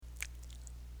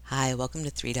Hi, welcome to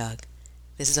Three Dog.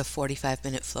 This is a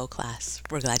 45-minute flow class.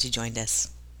 We're glad you joined us.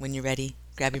 When you're ready,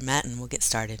 grab your mat and we'll get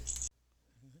started.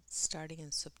 Starting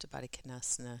in Supta Baddha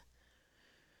Konasana,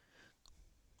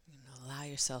 allow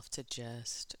yourself to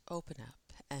just open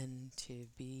up and to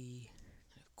be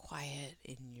quiet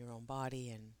in your own body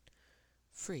and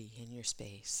free in your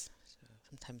space. So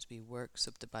sometimes we work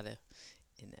Supta Baddha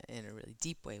in a really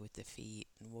deep way with the feet,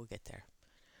 and we'll get there.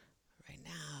 Right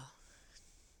now,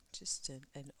 just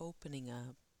an opening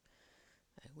up.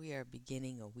 We are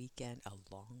beginning a weekend, a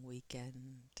long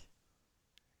weekend,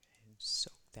 and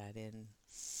soak that in.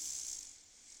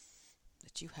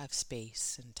 That you have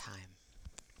space and time,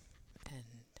 and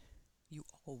you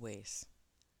always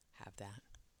have that.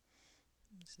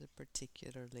 This is a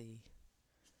particularly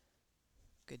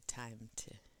good time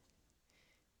to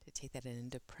take that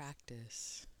into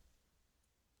practice,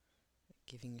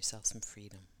 giving yourself some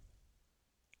freedom.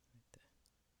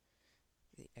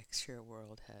 The exterior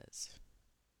world has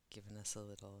given us a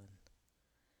little,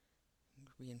 and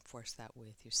reinforce that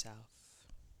with yourself.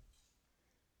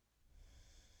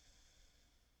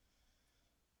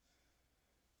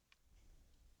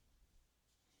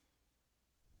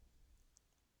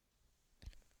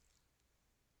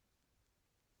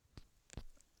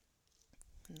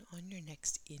 And on your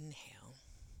next inhale,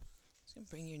 just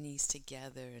bring your knees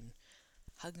together and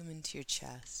hug them into your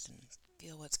chest and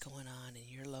feel what's going on in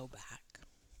your low back.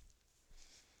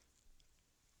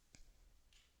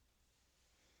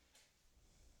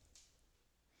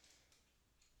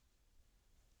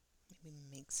 Maybe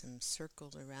make some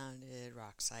circles around it,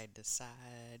 rock side to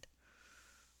side.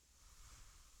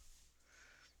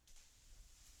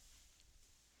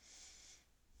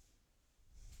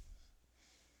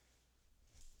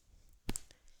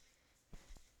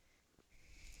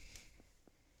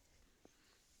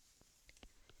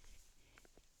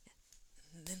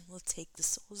 And then we'll take the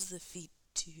soles of the feet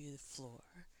to the floor.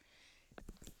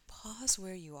 Pause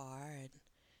where you are and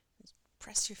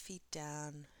press your feet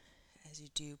down. As you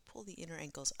do, pull the inner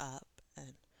ankles up.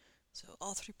 And so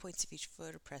all 3 points of each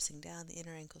foot are pressing down. The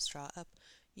inner ankles draw up.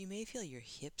 You may feel your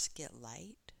hips get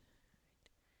light.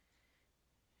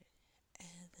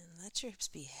 And then let your hips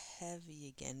be heavy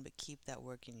again, but keep that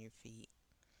work in your feet.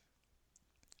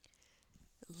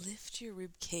 Lift your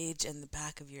rib cage and the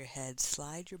back of your head.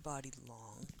 Slide your body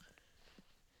long.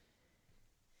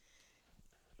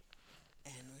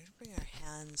 And we're going to bring our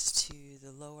hands to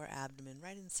the lower abdomen,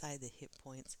 right inside the hip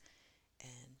points,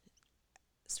 and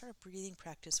start a breathing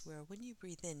practice where when you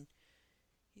breathe in,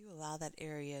 you allow that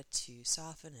area to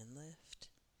soften and lift.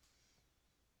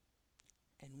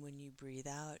 And when you breathe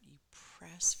out, you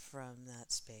press from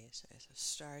that space. So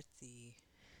start the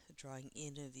drawing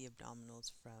in of the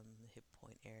abdominals from the hip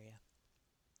point area.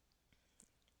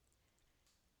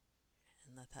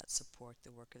 And let that support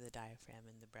the work of the diaphragm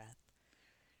and the breath.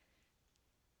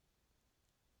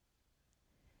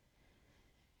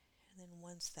 And then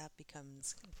once that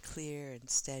becomes clear and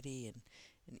steady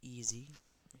and easy,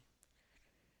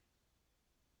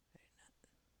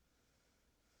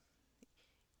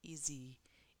 easy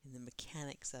in the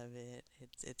mechanics of it,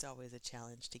 it's always a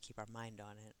challenge to keep our mind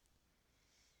on it.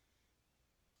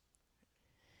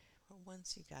 But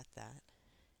once you got that,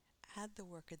 add the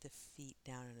work of the feet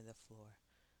down into the floor.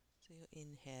 So you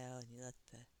inhale and you let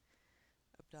the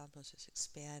abdominals just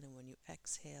expand, and when you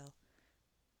exhale,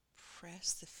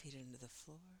 press the feet into the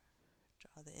floor.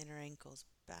 Draw the inner ankles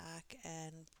back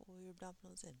and pull your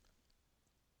abdominals in.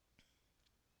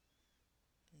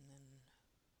 And then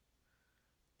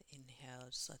the inhale,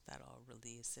 just let that all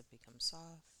release. It becomes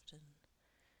soft, and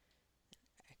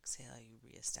exhale, you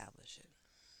reestablish it.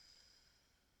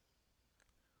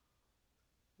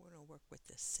 We're going to work with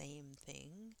the same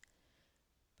thing,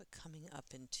 but coming up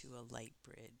into a light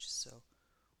bridge. So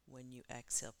when you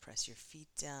exhale, press your feet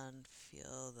down,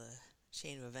 feel the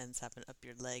chain of events happen up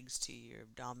your legs to your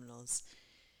abdominals,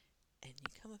 and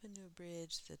you come up into a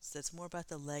bridge that's more about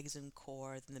the legs and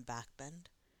core than the back bend.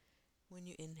 When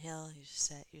you inhale, you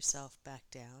set yourself back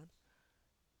down,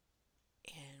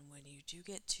 and when you do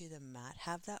get to the mat,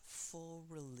 have that full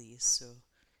release, so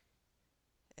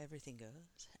everything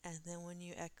goes. And then when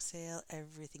you exhale,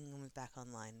 everything comes back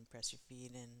online, and press your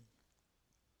feet in.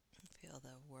 Feel the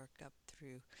work up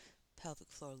through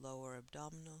pelvic floor, lower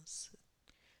abdominals,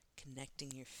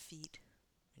 connecting your feet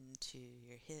into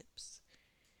your hips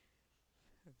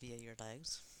via your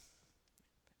legs.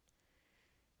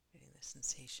 Getting the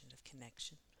sensation of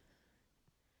connection.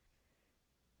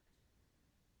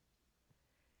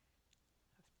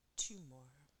 Two more.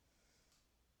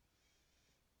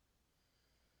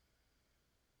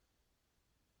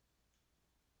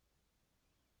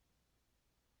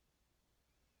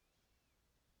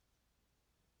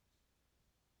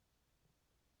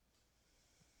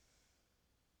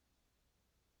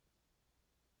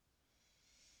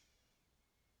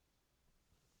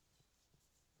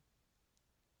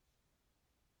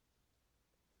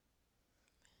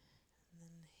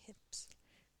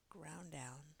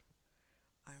 down,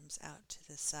 arms out to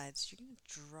the sides. You're going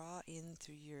to draw in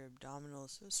through your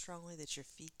abdominals so strongly that your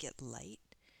feet get light.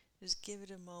 Just give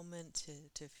it a moment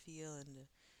to feel and to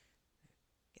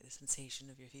get the sensation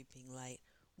of your feet being light.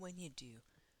 When you do,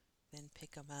 then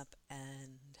pick them up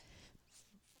and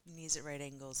knees at right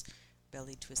angles,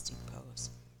 belly twisting pose.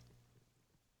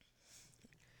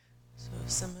 So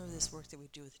some of this work that we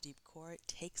do with deep core, it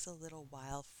takes a little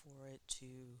while for it to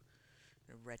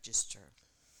register.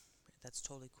 That's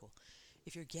totally cool.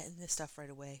 If you're getting this stuff right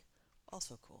away,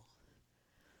 also cool.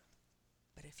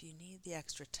 But if you need the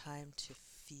extra time to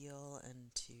feel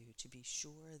and to be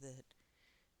sure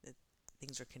that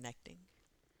things are connecting,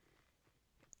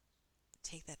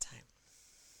 take that time.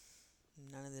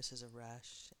 None of this is a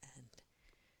rush, and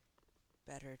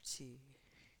better to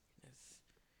kind of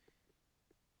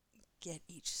get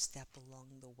each step along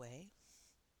the way.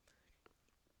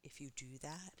 If you do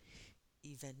that,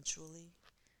 eventually,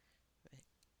 right,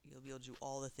 you'll be able to do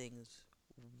all the things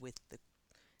with the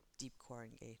deep core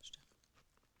engaged.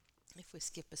 If we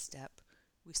skip a step,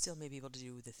 we still may be able to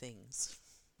do the things,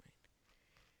 right?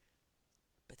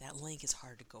 But that link is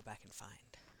hard to go back and find.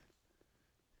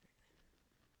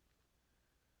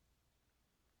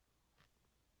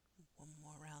 One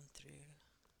more round through.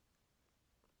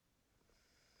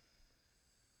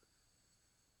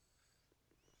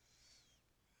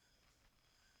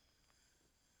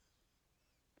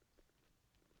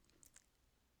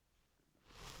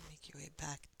 Make your way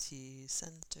back to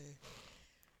center.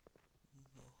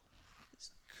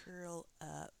 Just curl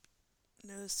up,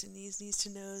 nose to knees, knees to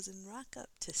nose, and rock up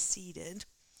to seated,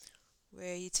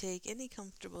 where you take any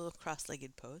comfortable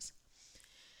cross-legged pose.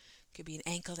 Could be an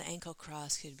ankle to ankle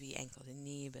cross, could be ankle to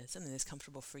knee, but something that's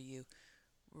comfortable for you.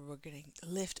 We're going to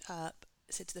lift up,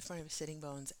 sit to the front of your sitting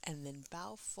bones, and then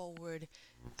bow forward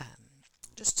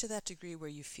just to that degree where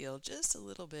you feel just a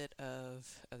little bit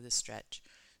of the stretch.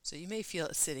 So you may feel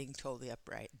it sitting totally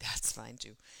upright. That's fine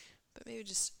too. But maybe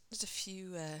just a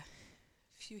few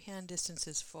hand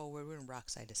distances forward. We're going to rock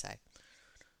side to side.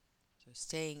 So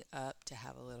staying up to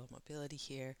have a little mobility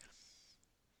here.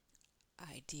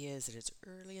 Idea is that it's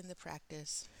early in the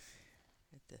practice.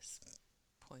 At this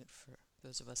point, for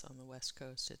those of us on the West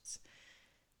Coast, it's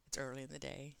early in the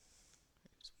day.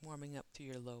 Just warming up through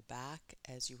your low back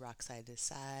as you rock side to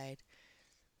side.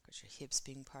 Of course, your hips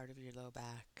being part of your low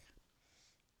back,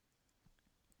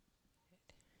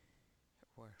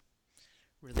 or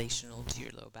relational to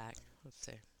your low back, let's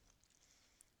say.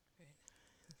 Right.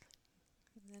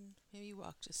 And then maybe you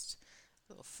walk just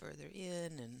a little further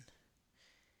in and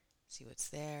see what's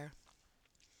there.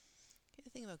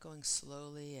 Think about going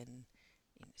slowly and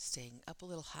staying up a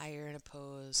little higher in a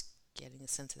pose, getting a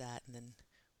sense of that, and then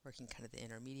working kind of the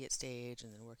intermediate stage,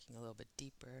 and then working a little bit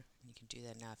deeper. And you can do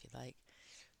that now if you like.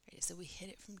 Right, so we hit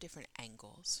it from different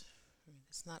angles. I mean,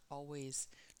 it's not always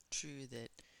true that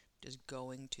just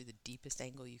going to the deepest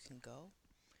angle you can go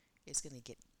is going to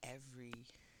get every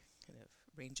kind of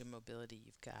range of mobility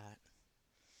you've got.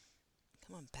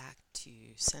 Come on back to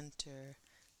center.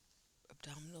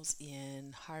 Abdominals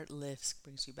in, heart lifts,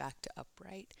 brings you back to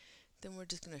upright. Then we're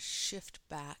just going to shift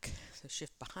back, so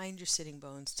shift behind your sitting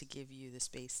bones to give you the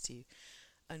space to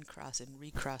uncross and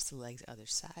recross the legs other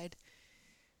side.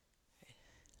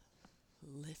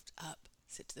 Lift up,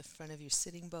 sit to the front of your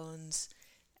sitting bones,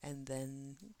 and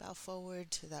then bow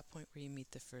forward to that point where you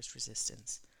meet the first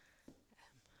resistance.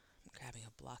 I'm grabbing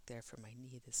a block there for my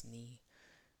knee. This knee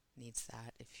needs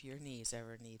that. If your knees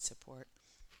ever need support,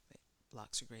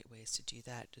 blocks are great ways to do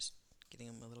that, just getting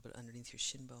them a little bit underneath your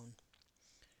shin bone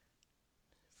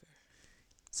for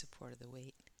support of the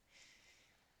weight.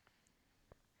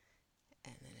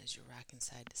 And then as you're rocking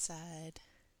side to side,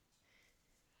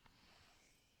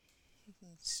 you can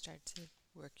start to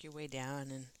work your way down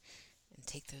and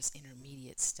take those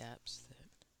intermediate steps that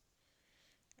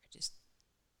are just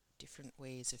different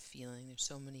ways of feeling. There's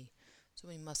so many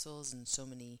muscles and so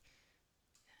many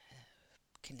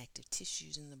connective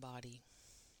tissues in the body.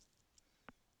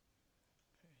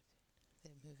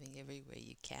 That moving every way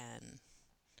you can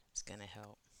is going to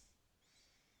help.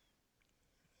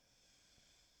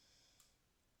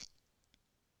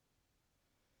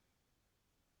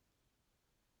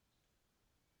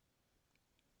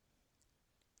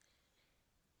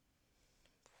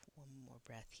 One more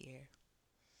breath here.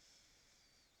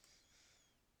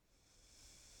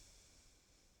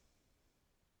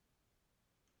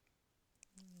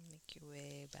 Make your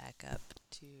way back up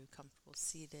to comfortable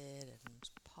seated and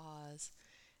pause.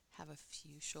 Have a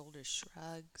few shoulder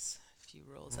shrugs, a few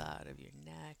rolls out of your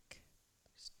neck.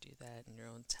 Just do that in your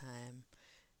own time.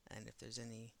 And if there's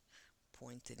any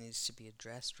point that needs to be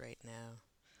addressed right now,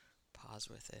 pause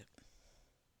with it.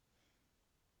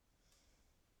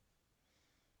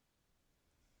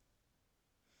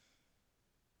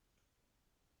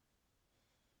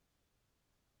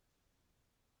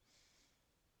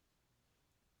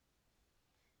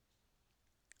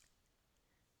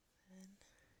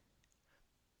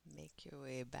 Make your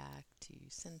way back to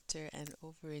center and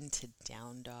over into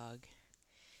down dog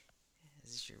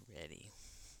as you're ready.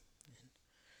 And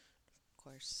of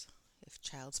course, if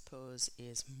child's pose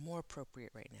is more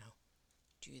appropriate right now,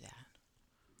 do that.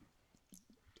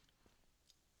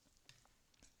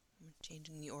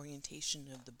 Changing the orientation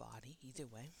of the body, either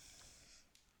way.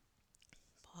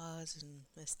 Pause and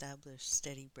establish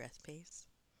steady breath pace.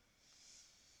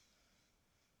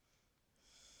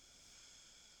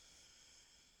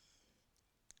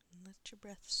 And let your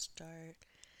breath start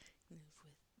with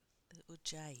the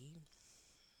Ujjayi,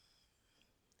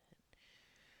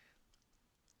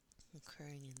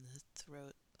 occurring in the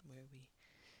throat, where we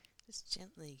just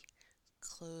gently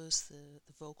close the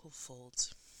vocal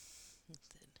folds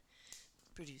that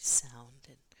produce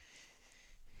sound.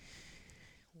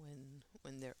 And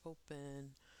when they're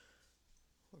open,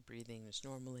 we're breathing as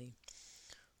normally.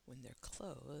 When they're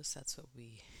closed, that's how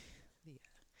we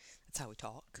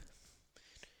talk.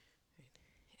 Right?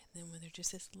 And then when they're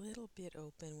just this little bit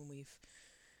open, when we've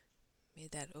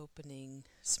made that opening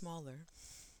smaller,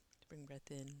 to bring breath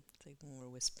in, it's like when we're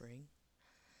whispering.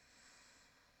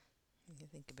 You can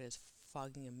think of it as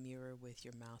fogging a mirror with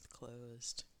your mouth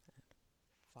closed.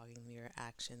 Fogging mirror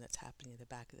action that's happening at the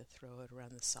back of the throat,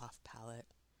 around the soft palate.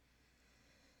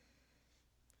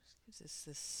 Gives us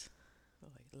this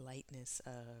lightness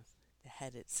of the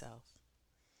head itself.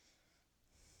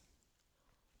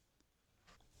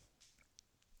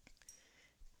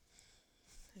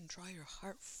 And draw your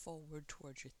heart forward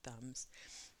towards your thumbs.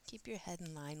 Keep your head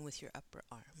in line with your upper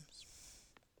arms.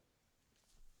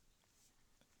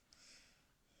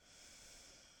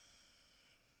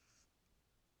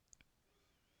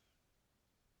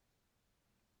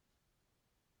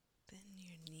 Bend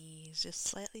your knees just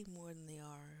slightly more than they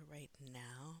are right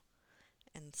now,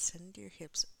 and send your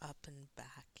hips up and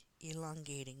back,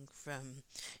 elongating from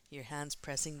your hands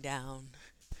pressing down,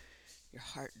 your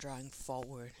heart drawing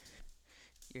forward,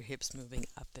 your hips moving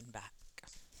up and back.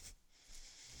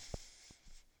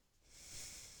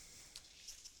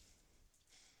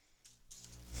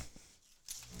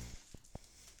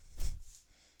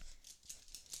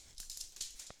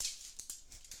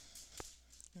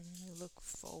 And look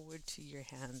forward to your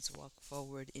hands, walk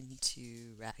forward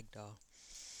into ragdoll.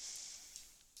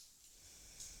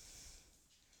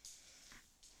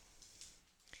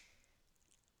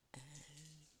 And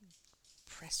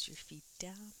press your feet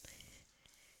down.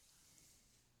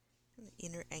 And the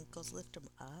inner ankles, lift them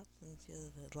up and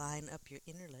feel the line up your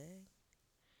inner leg.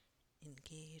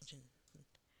 Engage, and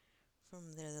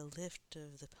from there the lift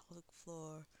of the pelvic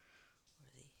floor, or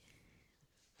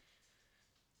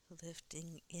the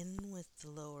lifting in with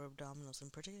the lower abdominals,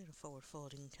 and particularly the forward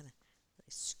folding, kind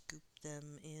of scoop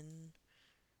them in.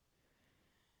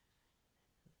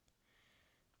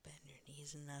 Bend your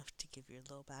knees enough to give your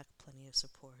low back plenty of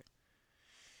support.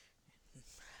 And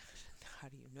how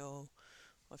do you know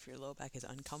if your low back is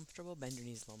uncomfortable? Bend your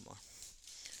knees a little more.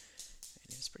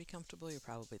 And if it's pretty comfortable, you're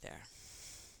probably there.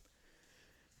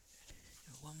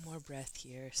 One more breath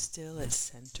here, still at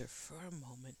center for a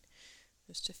moment,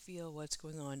 just to feel what's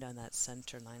going on down that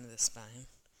center line of the spine.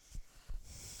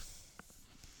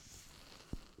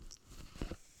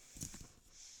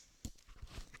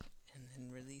 And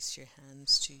then release your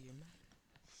hands to your mat.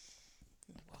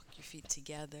 Walk your feet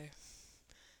together,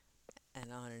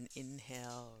 and on an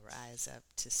inhale, rise up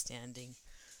to standing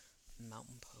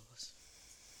mountain pose.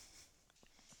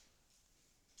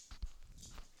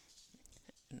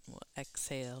 And we'll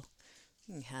exhale,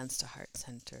 hands to heart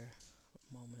center,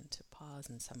 a moment to pause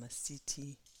in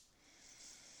Samasthiti.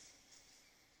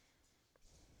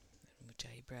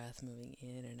 Ujjayi breath moving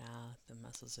in and out the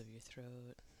muscles of your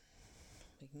throat,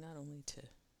 not only to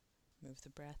move the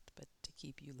breath, but to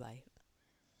keep you light.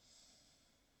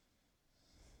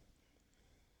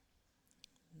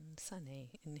 And Sane,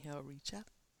 inhale, reach up,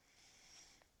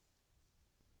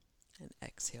 and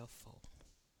exhale, fold.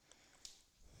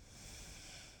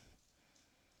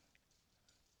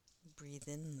 Breathe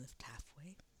in, lift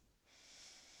halfway.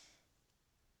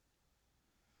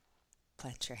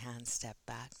 Plant your hands, step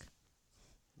back.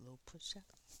 Low push-up.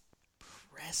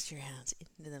 Press your hands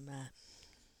into the mat.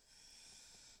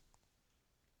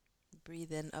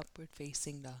 Breathe in, upward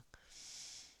facing dog.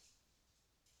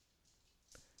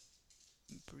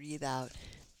 Breathe out,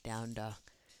 down dog.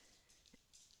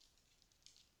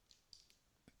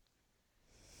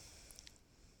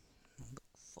 Look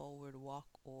forward, walk,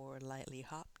 or lightly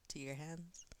hop to your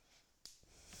hands.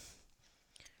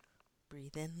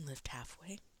 Breathe in, lift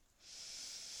halfway.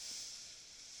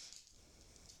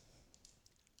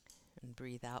 And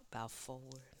breathe out, bow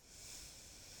forward.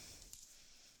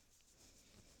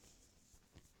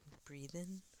 Breathe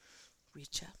in,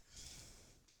 Reach up.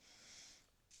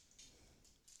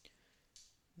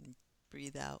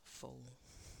 Breathe out, fold.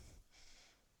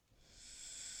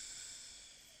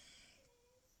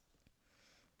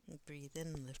 Breathe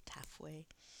in, lift halfway.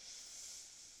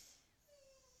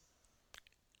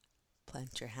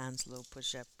 Plant your hands, low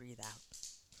push up, breathe out.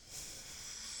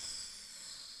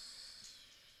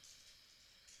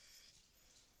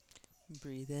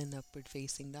 Breathe in, upward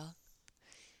facing dog.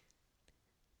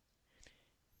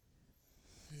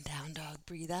 Down dog,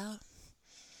 breathe out.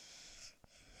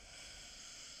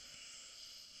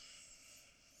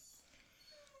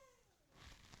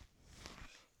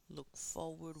 Look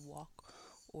forward, walk,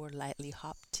 or lightly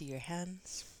hop to your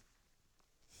hands.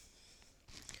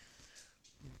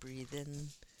 Breathe in,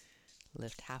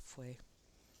 lift halfway.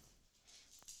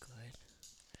 Good.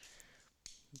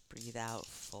 Breathe out,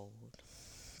 fold.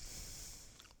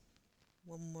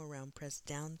 One more round, press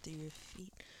down through your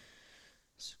feet.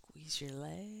 Squeeze your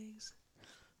legs.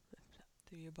 Lift up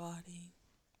through your body,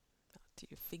 out to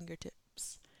your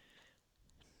fingertips.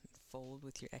 And fold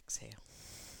with your exhale.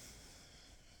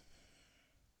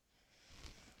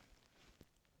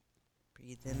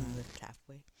 Breathe in, lift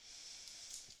halfway.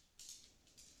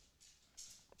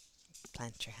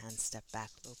 Plant your hands, step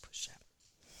back, low push up.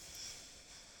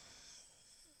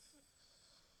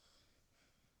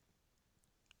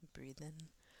 Breathe in,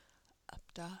 up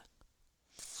dog.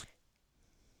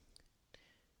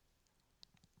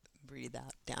 Breathe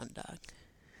out, down dog.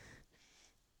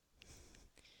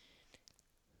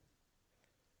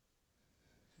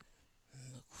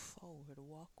 Look forward,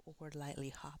 walk, or lightly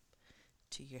hop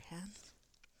to your hands.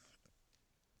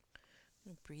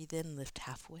 Breathe in, lift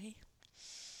halfway.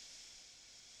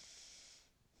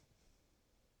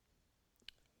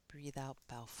 Breathe out,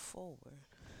 bow forward.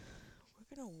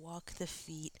 We're going to walk the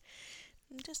feet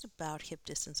just about hip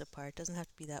distance apart. Doesn't have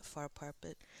to be that far apart,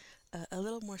 but a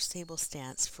little more stable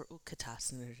stance for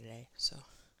Utkatasana today. So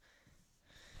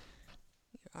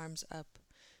your arms up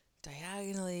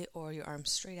diagonally, or your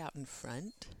arms straight out in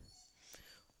front,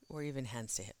 or even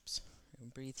hands to hips.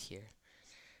 And breathe here.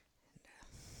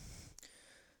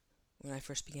 When I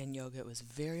first began yoga, it was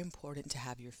very important to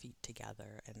have your feet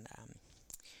together, and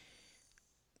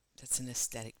that's an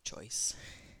aesthetic choice.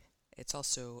 It's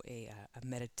also a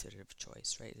meditative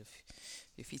choice, right? If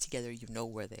your feet together, you know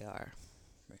where they are.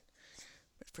 Right?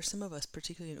 But for some of us,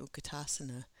 particularly in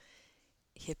Utkatasana,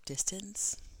 hip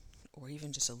distance, or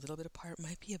even just a little bit apart,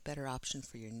 might be a better option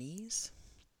for your knees.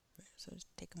 Right? So just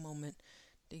take a moment,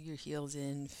 dig your heels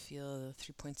in, feel the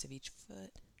 3 points of each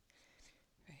foot.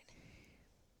 Right?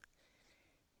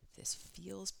 If this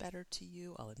feels better to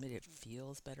you, I'll admit it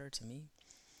feels better to me.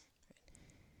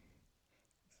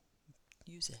 Right?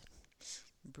 Use it.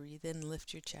 Breathe in,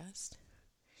 lift your chest,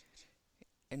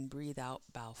 and breathe out,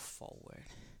 bow forward.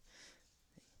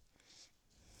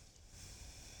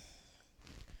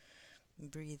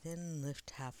 Breathe in, lift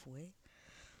halfway,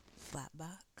 flat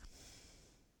back.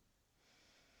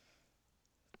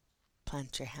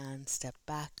 Plant your hands, step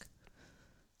back,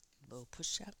 low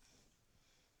push-up.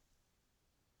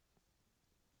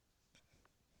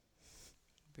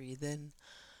 Breathe in,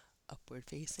 upward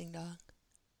facing dog.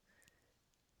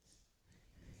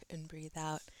 And breathe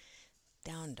out,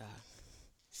 down dog.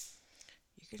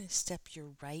 You're going to step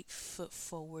your right foot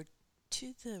forward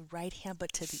to the right hand,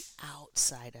 but to the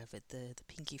outside of it, the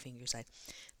pinky finger side.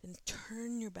 Then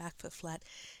turn your back foot flat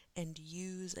and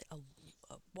use a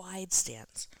wide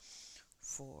stance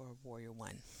for Warrior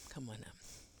One. Come on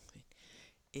up.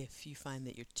 If you find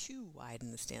that you're too wide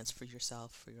in the stance for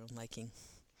yourself, for your own liking,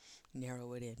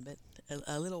 narrow it in, but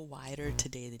a little wider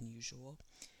today than usual.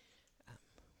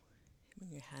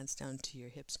 Bring your hands down to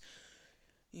your hips.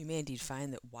 You may indeed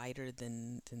find that wider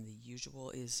than the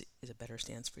usual is a better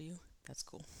stance for you. That's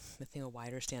cool. The thing a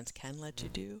wider stance can let you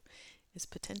do is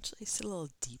potentially sit a little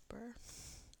deeper.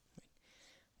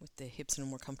 With the hips in a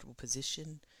more comfortable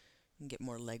position, and get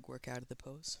more leg work out of the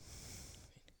pose.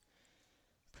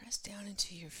 Press down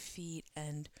into your feet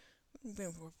and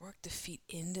work the feet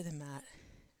into the mat.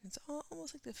 It's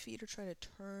almost like the feet are trying to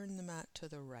turn the mat to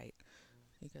the right.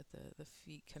 You got the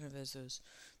feet kind of as those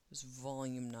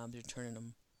volume knobs, you're turning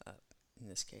them up in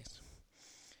this case.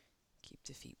 Keep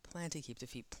the feet planted, keep the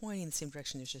feet pointing in the same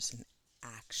direction. There's just an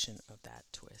action of that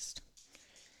twist.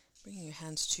 Bringing your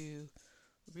hands to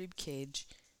rib cage.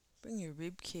 Bring your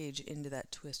rib cage into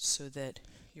that twist so that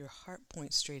your heart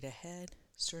points straight ahead,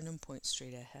 sternum points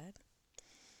straight ahead.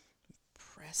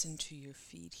 Press into your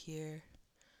feet here.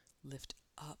 Lift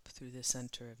up through the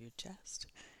center of your chest.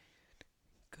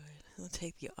 Good. We'll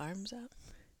take the arms up.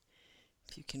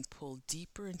 If you can pull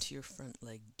deeper into your front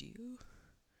leg, do.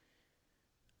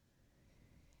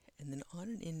 And then on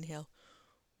an inhale,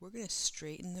 we're going to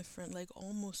straighten the front leg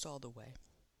almost all the way.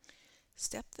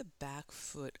 Step the back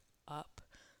foot up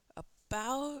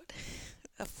about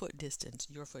a foot distance,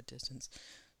 your foot distance,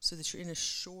 so that you're in a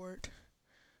short,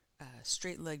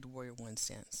 straight-legged warrior one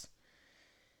stance.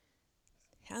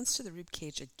 Hands to the rib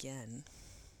cage again.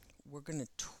 We're going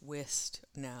to twist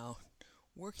now,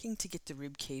 working to get the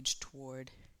rib cage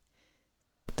toward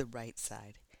the right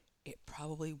side. It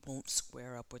probably won't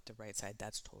square up with the right side.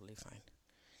 That's totally fine.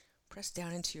 Press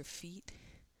down into your feet.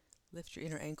 Lift your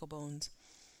inner ankle bones.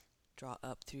 Draw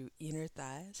up through inner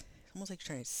thighs. Almost like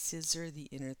you're trying to scissor the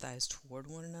inner thighs toward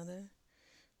one another.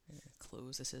 And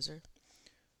close the scissor.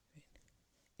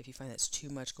 If you find that's too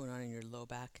much going on in your low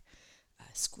back,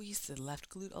 squeeze the left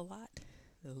glute a lot.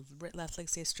 The left leg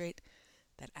stays straight.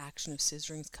 That action of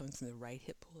scissoring is coming from the right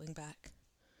hip pulling back.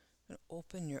 And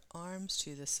open your arms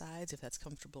to the sides if that's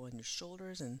comfortable, in your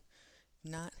shoulders, and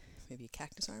if not, maybe a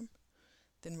cactus arm.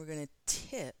 Then we're going to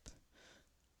tip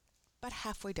about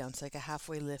halfway down, so like a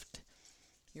halfway lift.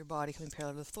 Your body coming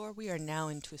parallel to the floor. We are now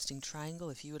in twisting triangle.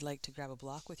 If you would like to grab a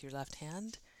block with your left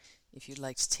hand, if you'd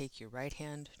like to take your right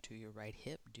hand to your right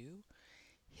hip, do.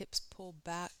 Hips pull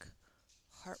back,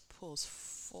 heart pulls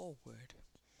forward,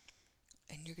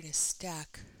 and you're going to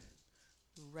stack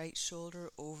right shoulder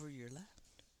over your left.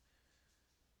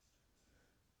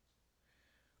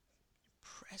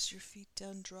 Press your feet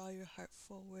down, draw your heart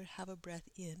forward, have a breath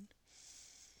in.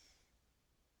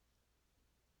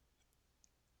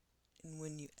 And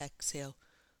when you exhale,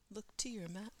 look to your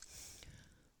mat.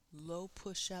 Low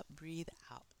push-up, breathe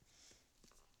out.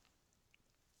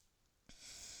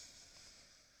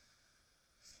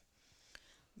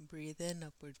 Breathe in,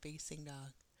 upward facing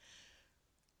dog.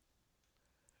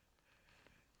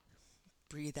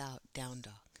 Breathe out, down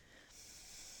dog.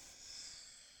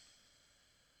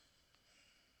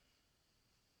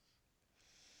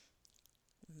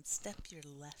 And step your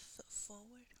left foot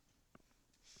forward.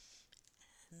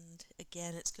 And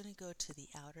again, it's going to go to the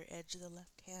outer edge of the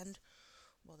left hand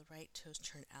while the right toes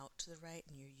turn out to the right,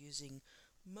 and you're using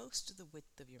most of the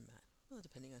width of your mat. Well,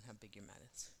 depending on how big your mat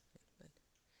is. But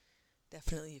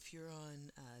definitely if you're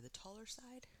on the taller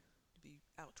side, to be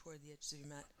out toward the edges of your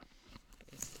mat.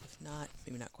 If not,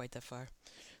 maybe not quite that far.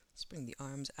 Let's bring the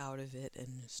arms out of it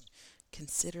and just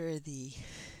consider the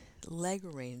leg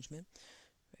arrangement,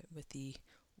 right, with the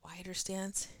wider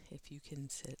stance. If you can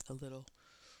sit a little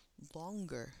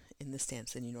longer in the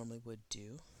stance than you normally would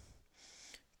do,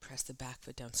 press the back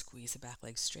foot down, squeeze the back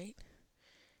leg straight.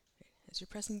 As you're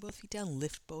pressing both feet down,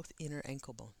 lift both inner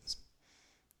ankle bones.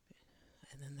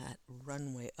 And then that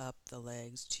runway up the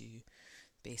legs to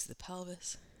base of the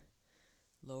pelvis.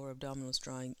 Lower abdominals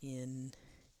drawing in.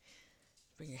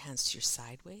 Bring your hands to your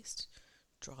side waist.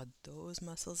 Draw those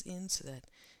muscles in so that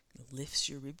it lifts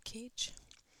your rib cage.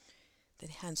 Then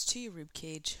hands to your rib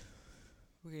cage.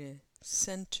 We're going to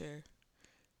center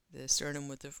the sternum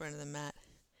with the front of the mat.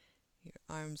 Your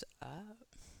arms up.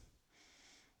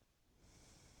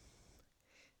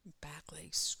 Back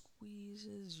leg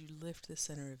squeezes. You lift the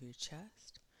center of your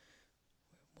chest.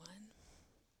 We're one.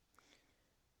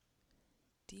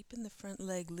 Deepen the front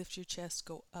leg, lift your chest,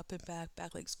 go up and back.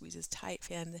 Back leg squeezes tight,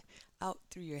 fan out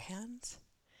through your hands.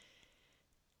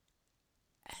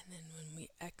 And then when we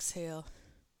exhale,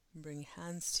 bring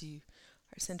hands to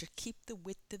our center. Keep the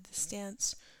width of the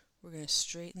stance. We're going to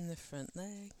straighten the front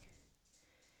leg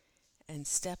and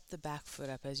step the back foot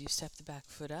up. As you step the back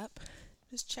foot up,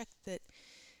 just check that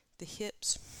the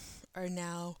hips are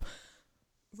now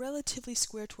relatively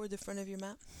square toward the front of your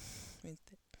mat.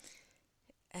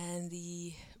 And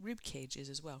the rib cage is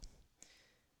as well.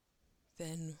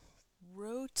 Then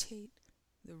rotate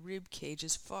the rib cage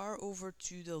as far over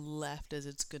to the left as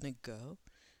it's going to go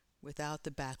without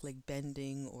the back leg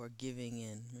bending or giving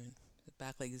in. Right? The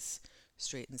back leg is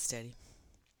straight and steady.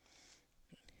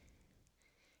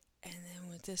 And then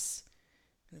with this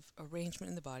kind of arrangement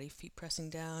in the body, feet pressing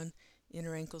down,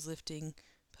 inner ankles lifting,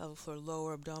 pelvic floor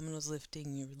lower, abdominals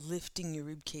lifting, you're lifting your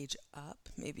rib cage up.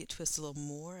 Maybe it twists a little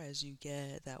more as you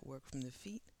get that work from the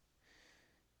feet.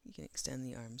 You can extend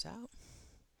the arms out.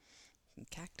 You can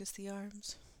cactus the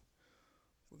arms.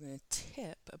 We're going to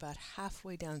tip about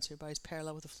halfway down so your body's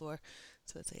parallel with the floor.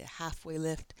 So it's like a halfway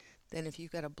lift. Then if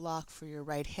you've got a block for your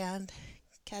right hand,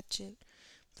 catch it,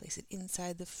 place it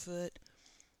inside the foot.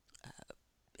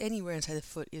 Anywhere inside the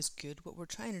foot is good. What we're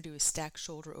trying to do is stack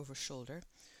shoulder over shoulder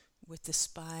with the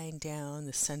spine down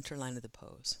the center line of the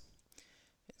pose.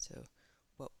 And so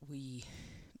what we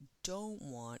don't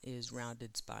want is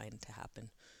rounded spine to happen.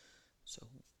 So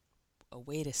a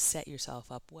way to set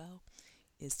yourself up well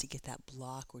is to get that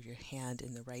block or your hand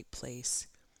in the right place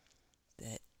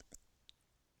that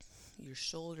your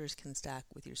shoulders can stack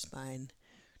with your spine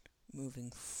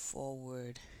moving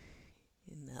forward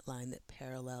in that line that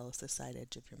parallels the side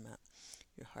edge of your mat.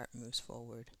 Your heart moves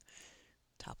forward,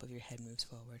 top of your head moves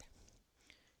forward.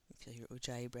 You feel your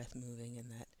Ujjayi breath moving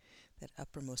and that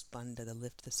uppermost bandha, the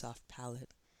lift, the soft palate,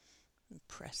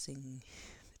 pressing the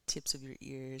tips of your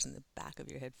ears and the back of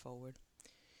your head forward.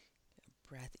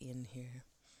 Breath in here.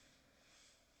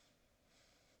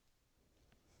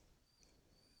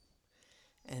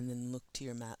 And then look to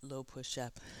your mat, low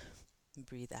push-up,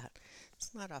 breathe out.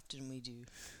 It's not often we do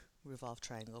revolve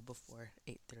triangle before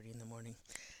 8:30 in the morning.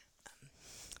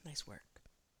 Nice work.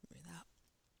 Breathe out.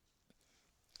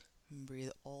 Breathe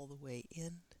all the way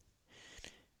in.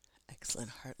 Excellent.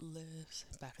 Heart lifts,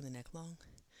 back of the neck long.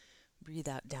 Breathe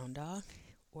out, down dog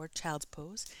or child's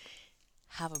pose.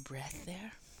 Have a breath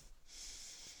there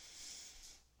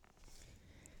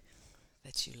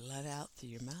that you let out through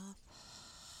your mouth.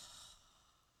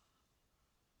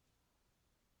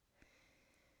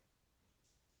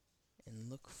 And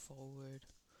look forward,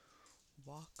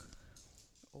 walk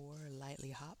or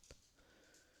lightly hop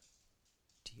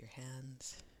to your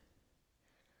hands.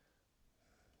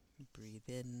 Breathe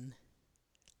in,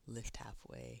 lift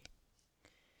halfway,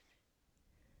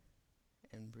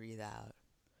 and breathe out,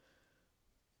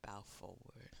 bow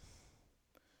forward.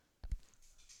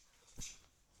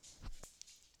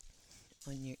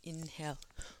 On your inhale,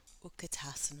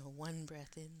 Utkatasana, one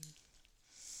breath in,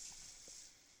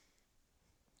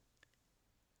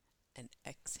 and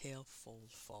exhale,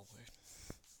 fold forward.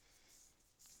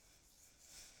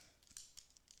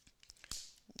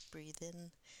 Breathe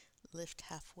in, lift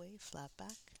halfway, flat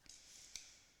back.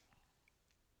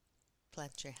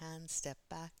 Plant your hands, step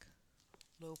back,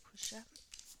 low push-up.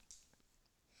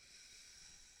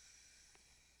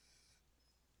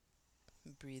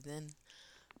 Breathe in,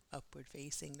 upward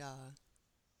facing dog.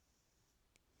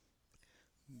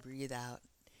 Breathe out,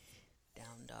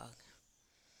 down dog.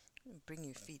 Bring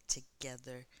your feet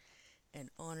together, and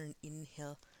on an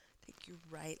inhale, take your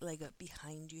right leg up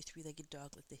behind you, three-legged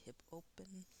dog, let the hip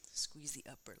open, squeeze the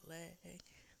upper leg.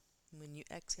 When you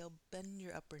exhale, bend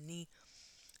your upper knee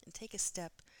and take a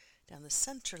step down the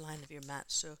center line of your mat,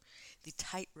 so the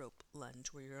tightrope lunge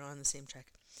where you're on the same track.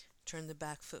 Turn the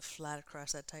back foot flat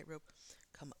across that tightrope,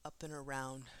 come up and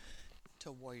around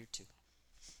to warrior two.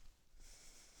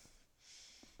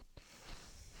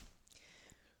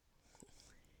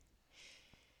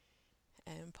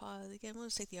 And pause again. We'll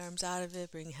just take the arms out of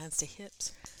it, bring hands to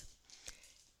hips.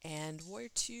 And warrior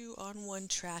two on one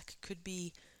track could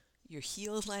be your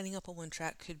heels lining up on one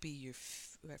track, could be your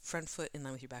front foot in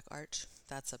line with your back arch.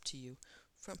 That's up to you.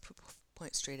 Front foot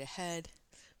points straight ahead,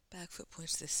 back foot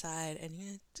points to the side, and you're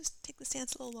going to just take the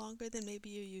stance a little longer than maybe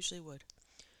you usually would.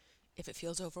 If it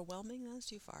feels overwhelming, that's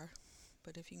too far.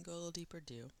 But if you can go a little deeper,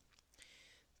 do.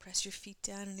 Press your feet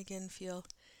down and again feel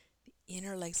the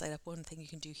inner legs light up. One thing you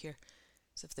can do here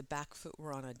is if the back foot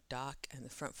were on a dock and the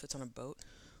front foot's on a boat,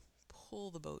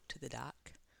 pull the boat to the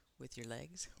dock with your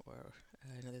legs, or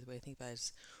another way to think about it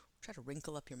is try to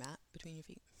wrinkle up your mat between your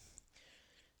feet.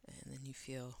 And then you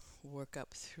feel work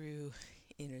up through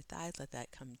inner thighs, let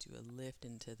that come to a lift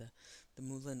into the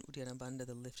Mula and Uddiyana Bandha,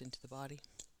 the lift into the body.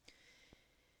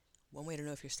 One way to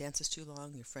know if your stance is too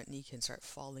long, your front knee can start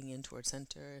falling in towards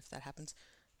center. If that happens,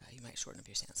 you might shorten up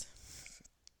your stance.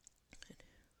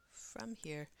 From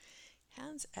here,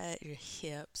 hands at your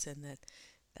hips and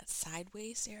that side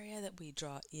waist area that we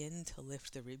draw in to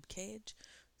lift the rib cage.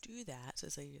 Do that. So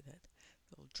say that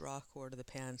little draw cord of the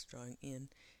pants drawing in.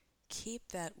 Keep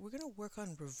that. We're going to work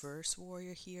on reverse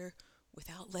warrior here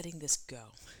without letting this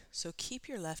go. So keep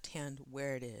your left hand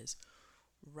where it is.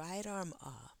 Right arm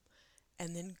up.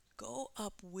 And then go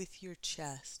up with your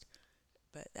chest.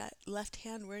 But that left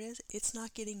hand where it is, it's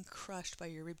not getting crushed by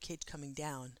your rib cage coming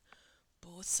down.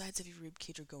 Both sides of your rib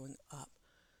cage are going up.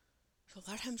 So a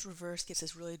lot of times reverse gets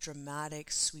this really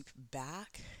dramatic sweep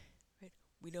back. Right?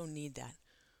 We don't need that.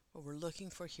 What we're looking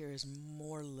for here is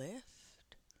more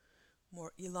lift,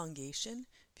 more elongation.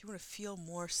 If you want to feel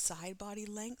more side body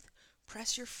length,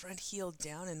 press your front heel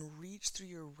down and reach through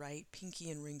your right pinky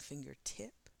and ring finger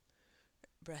tip.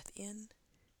 Breath in.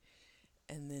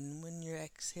 And then when you're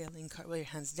exhaling, cartwheel your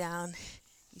hands down.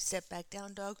 You step back,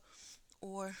 down dog,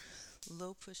 or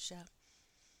low push-up,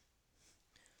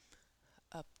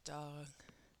 up dog,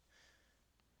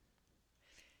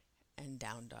 and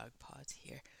down dog. Pause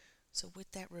here. So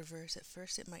with that reverse, at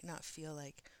first it might not feel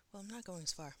like, well, I'm not going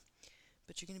as far.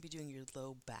 But you're going to be doing your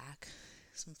low back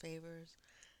some favors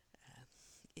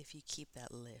if you keep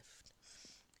that lift.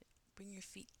 Bring your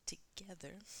feet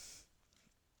together.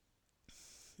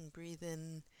 And breathe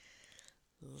in,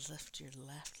 Lift your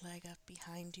left leg up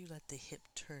behind you. Let the hip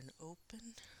turn open.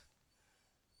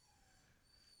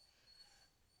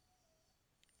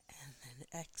 And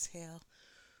then exhale.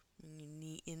 Bring your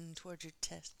knee in towards your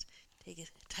chest. Take a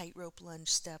tightrope lunge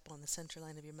step on the center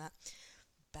line of your mat.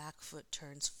 Back foot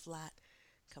turns flat.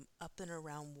 Come up and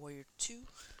around warrior two.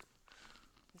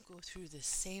 We'll go through the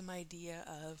same idea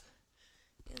of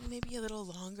maybe a little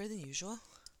longer than usual.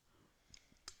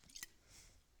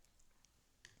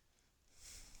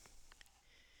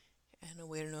 And a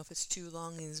way to know if it's too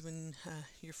long is when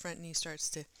your front knee starts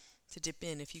to dip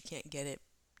in. If you can't get it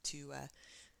to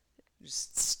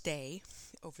just stay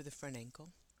over the front ankle,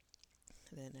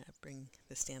 then bring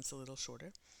the stance a little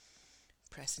shorter.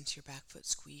 Press into your back foot,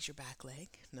 squeeze your back leg.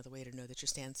 Another way to know that your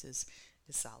stance is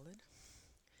solid.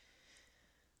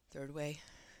 Third way,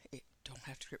 don't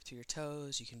have to grip through your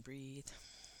toes. You can breathe.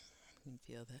 You can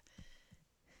feel the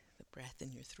breath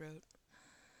in your throat.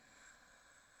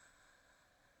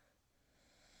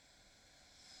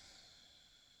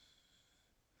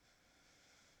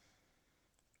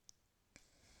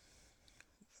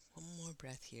 One more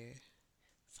breath here.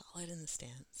 Solid in the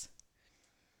stance.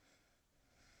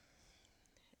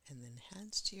 And then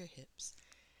hands to your hips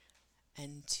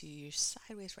and to your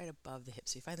sideways right above the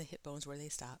hips. So you find the hip bones where they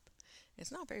stop. And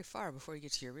it's not very far before you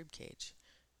get to your rib cage.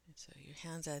 And so your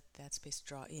hands at that space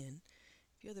draw in.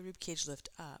 Feel the rib cage lift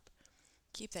up.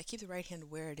 Keep the right hand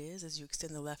where it is as you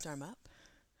extend the left arm up.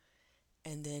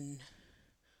 And then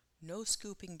no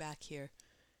scooping back here,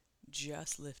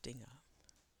 just lifting up.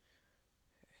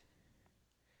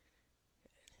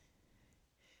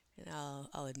 And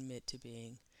I'll admit to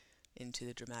being into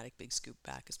the dramatic big scoop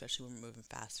back, especially when we're moving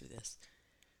fast through this.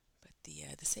 But the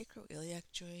sacroiliac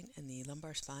joint and the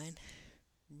lumbar spine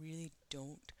really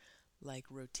don't like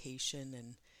rotation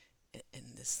and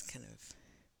this kind of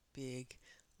big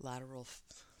lateral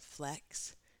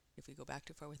flex. If we go back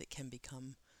too far with it, can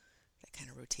become that kind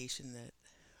of rotation that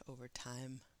over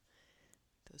time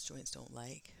those joints don't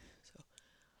like. So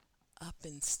up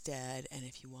instead, and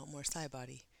if you want more side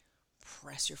body,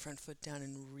 press your front foot down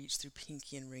and reach through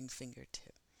pinky and ring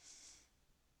fingertip.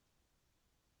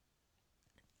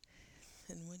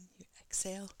 And when you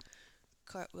exhale,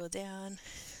 cartwheel down,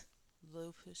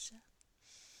 low push up.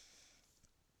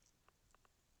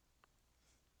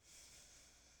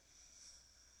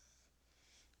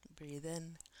 Breathe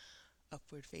in,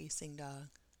 upward facing dog.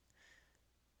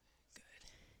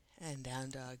 Good. And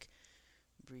down dog.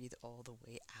 Breathe all the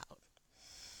way out.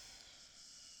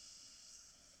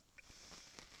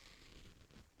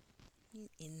 You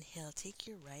inhale, take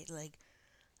your right leg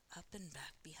up and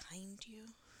back behind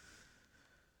you.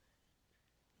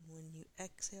 When you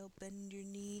exhale, bend your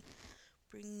knee.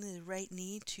 Bring the right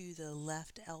knee to the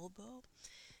left elbow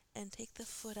and take the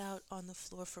foot out on the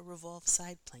floor for revolve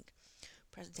side plank.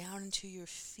 Press down into your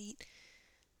feet,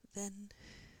 then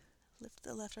lift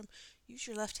the left arm. Use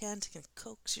your left hand to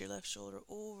coax your left shoulder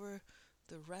over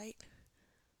the right.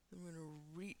 Then we're going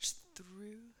to reach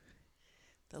through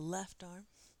the left arm.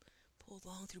 Pull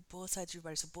long through both sides of your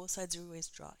body. So both sides of your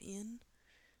waist draw in.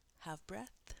 Have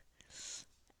breath.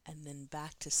 And then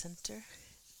back to center.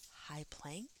 High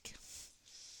plank.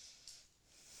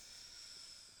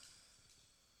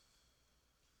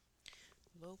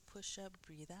 Low push-up.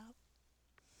 Breathe out.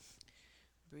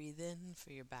 Breathe in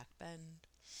for your back bend.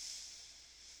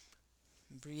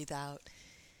 Breathe out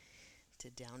to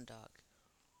down dog.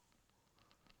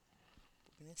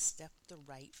 We're going to step the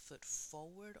right foot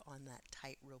forward on that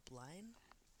tightrope line.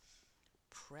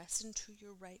 Press into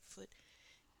your right foot.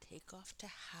 Take off to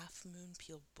half moon.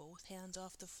 Peel both hands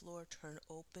off the floor. Turn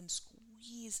open.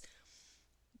 Squeeze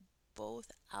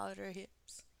both outer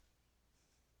hips.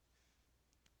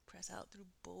 Press out through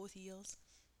both heels.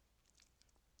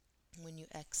 When you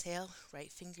exhale, right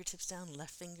fingertips down,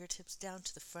 left fingertips down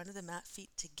to the front of the mat, feet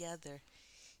together,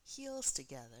 heels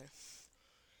together,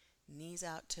 knees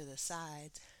out to the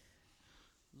sides,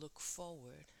 look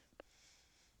forward,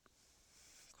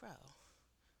 crow.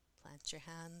 Plant your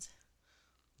hands,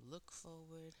 look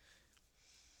forward,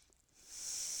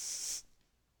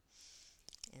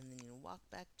 and then you walk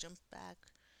back, jump back,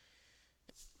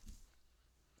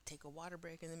 take a water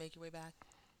break, and then make your way back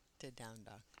to down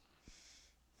dog.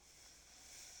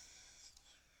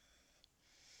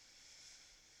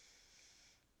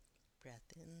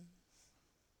 Breath in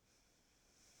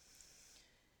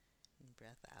and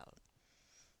breath out.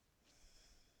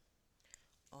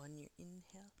 On your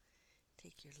inhale,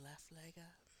 take your left leg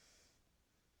up.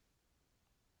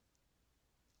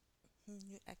 And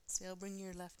you exhale, bring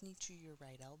your left knee to your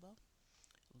right elbow.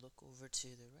 Look over to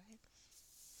the right.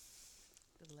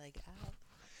 The leg out.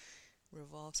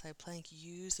 Revolve side plank.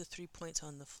 Use the 3 points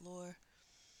on the floor.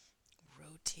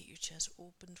 Rotate your chest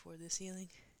open toward the ceiling.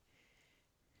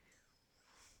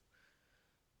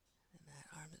 And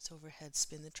that arm that's overhead,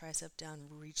 spin the tricep down,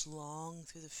 reach long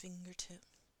through the fingertip.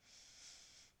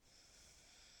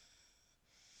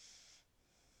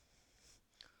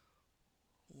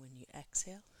 When you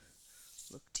exhale,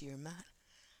 look to your mat,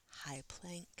 high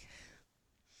plank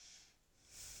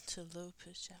to low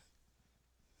push-up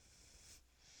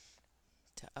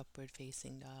to upward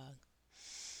facing dog.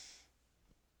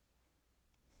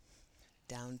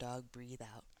 Down dog, breathe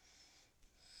out.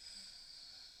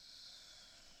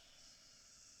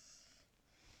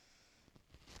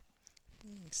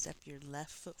 Step your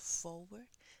left foot forward,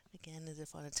 again as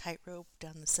if on a tightrope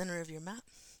down the center of your mat.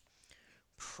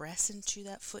 Press into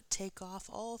that foot, take off.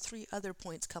 All 3 other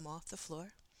points come off the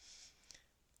floor.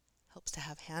 Helps to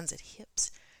have hands at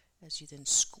hips as you then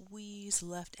squeeze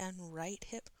left and right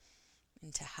hip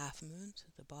into half moon, so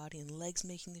the body and legs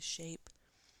making the shape,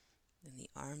 then the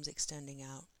arms extending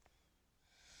out.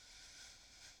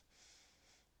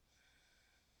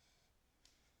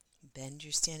 Bend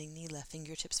your standing knee, left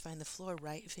fingertips find the floor,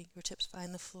 right fingertips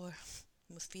find the floor.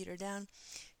 Both feet are down,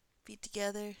 feet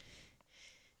together,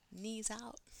 knees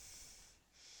out.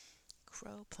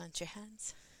 Crow, plant your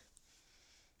hands.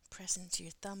 Press into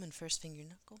your thumb and first finger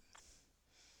knuckle.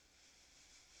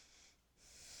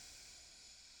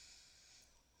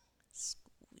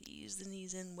 Squeeze the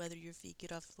knees in, whether your feet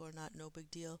get off the floor or not, no big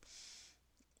deal.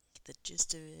 Get the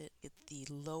gist of it. Get the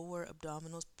lower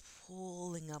abdominals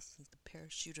pulling up, the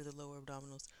parachute or the lower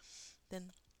abdominals.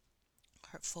 Then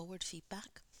heart forward, feet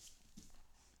back.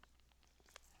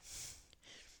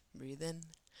 Breathe in.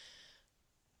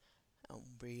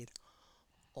 And breathe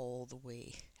all the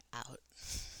way out.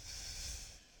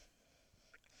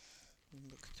 And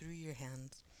look through your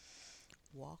hands.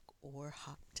 Walk or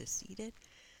hop to seated.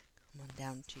 Come on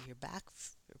down to your back.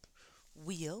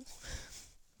 Wheel.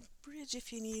 Bridge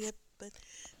if you need it, but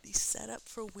the setup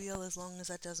for wheel, as long as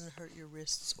that doesn't hurt your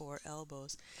wrists or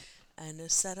elbows. And a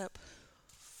setup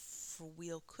for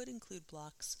wheel could include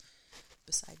blocks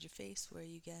beside your face where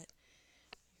you get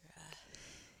your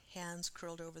hands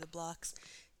curled over the blocks,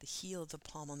 the heel of the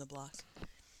palm on the block.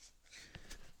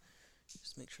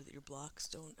 Just make sure that your blocks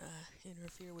don't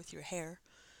interfere with your hair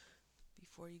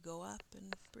before you go up,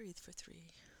 and breathe for 3.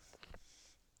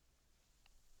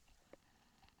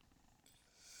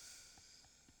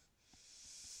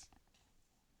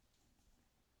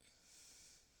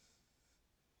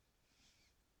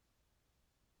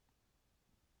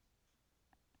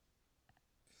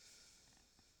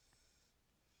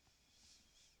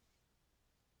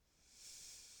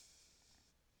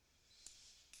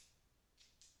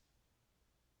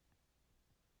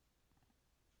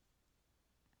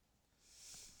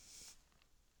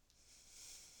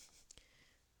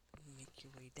 Make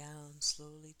your way down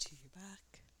slowly to your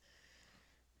back.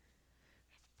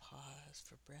 Pause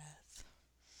for breath.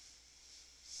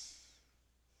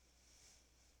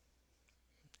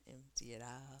 Empty it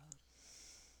out.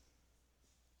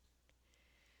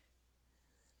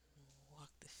 Walk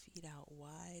the feet out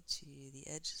wide to the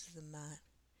edges of the mat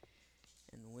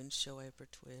and windshield wiper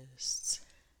twists.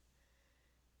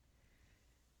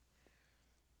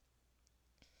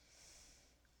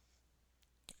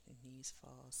 Your knees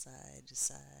fall side to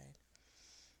side.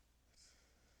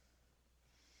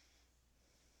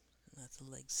 Let the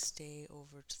legs stay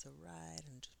over to the right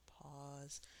and just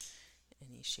pause.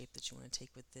 Any shape that you want to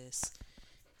take with this.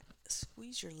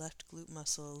 Squeeze your left glute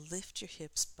muscle. Lift your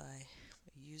hips by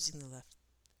using the left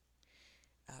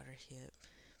outer hip,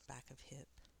 back of hip,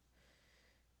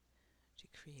 to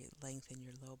create length in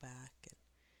your low back. And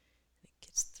it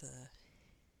gets the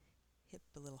hip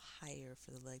a little higher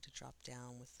for the leg to drop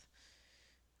down with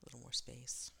a little more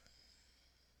space.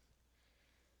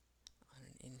 On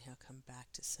an inhale, come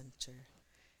back to center,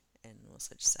 and we'll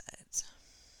switch sides.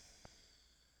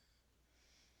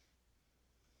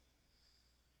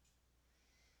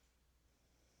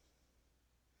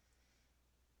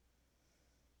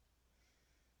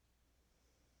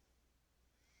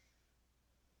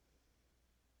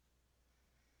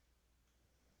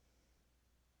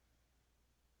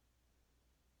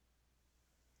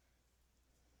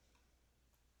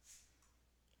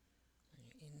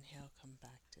 Inhale, come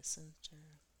back to center.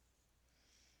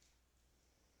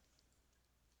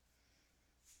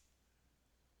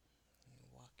 And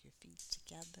walk your feet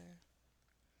together.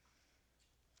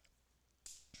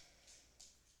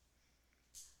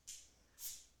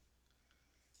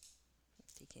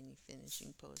 Take any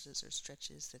finishing poses or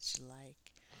stretches that you like.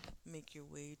 Make your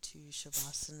way to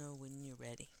Shavasana when you're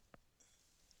ready.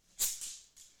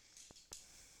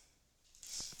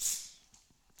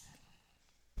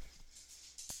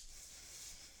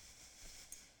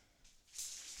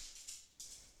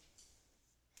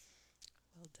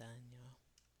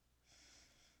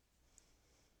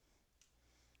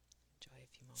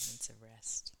 few moments of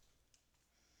rest.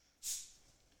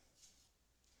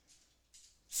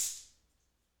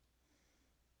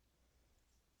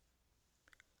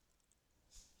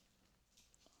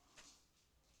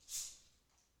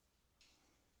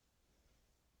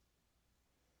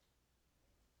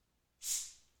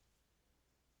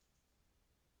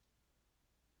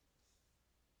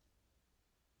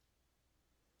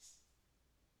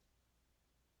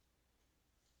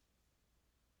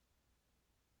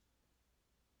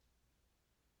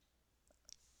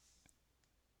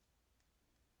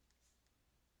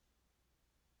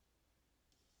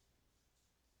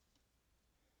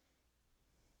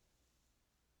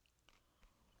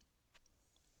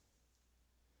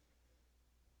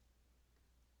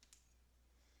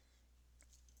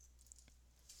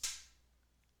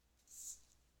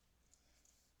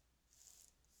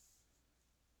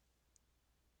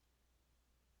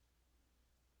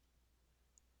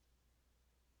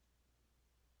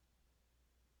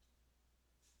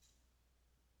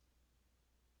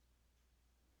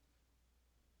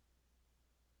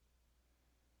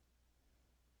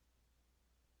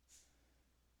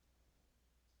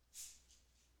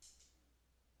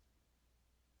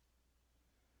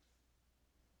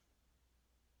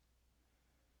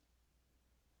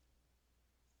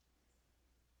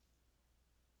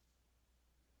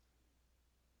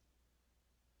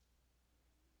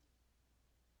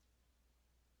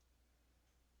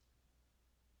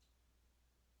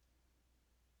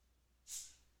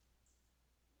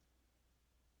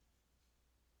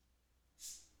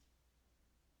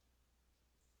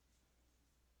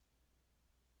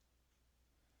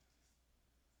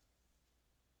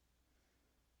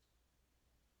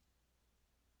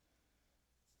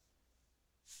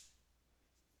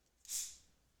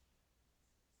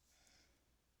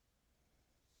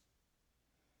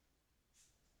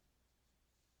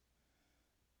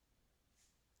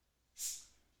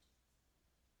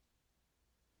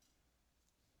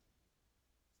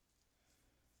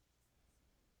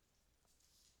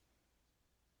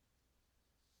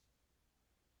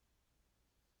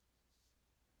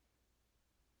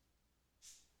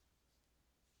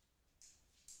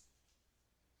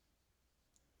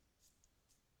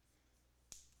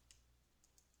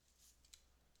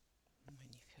 When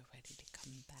you feel ready to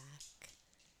come back,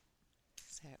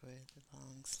 start with a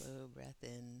long, slow breath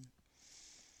in,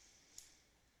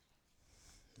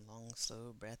 long,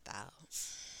 slow breath out.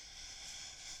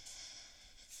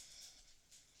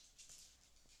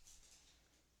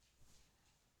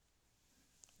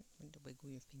 Wiggle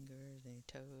your fingers and your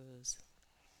toes.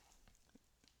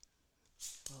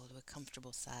 Roll to a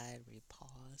comfortable side where you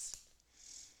pause.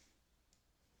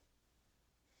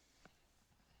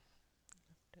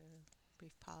 After a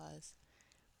brief pause,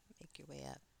 make your way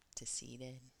up to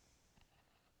seated.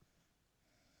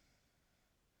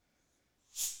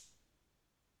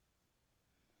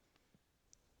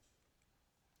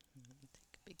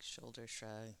 Take a big shoulder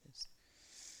shrug. Just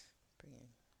bringing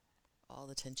all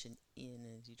the tension in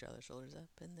as you draw the shoulders up,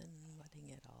 and then letting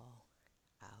it all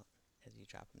out as you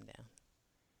drop them down.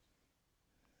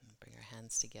 And bring our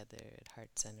hands together at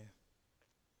heart center.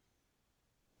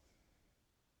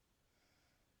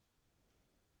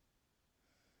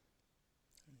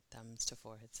 And thumbs to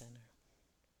forehead center.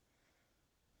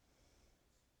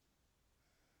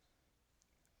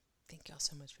 Thank y'all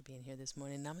so much for being here this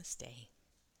morning. Namaste.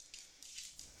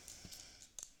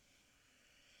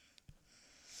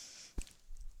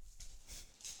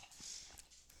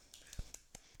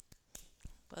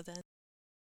 Well done.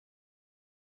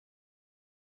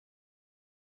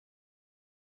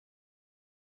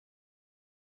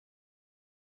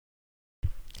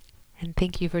 And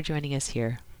thank you for joining us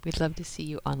here. We'd love to see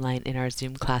you online in our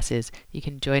Zoom classes. You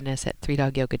can join us at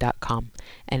 3dogyoga.com.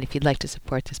 And if you'd like to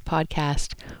support this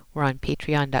podcast, we're on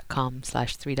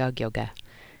patreon.com/3dogyoga.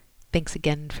 Thanks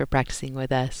again for practicing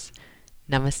with us.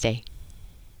 Namaste.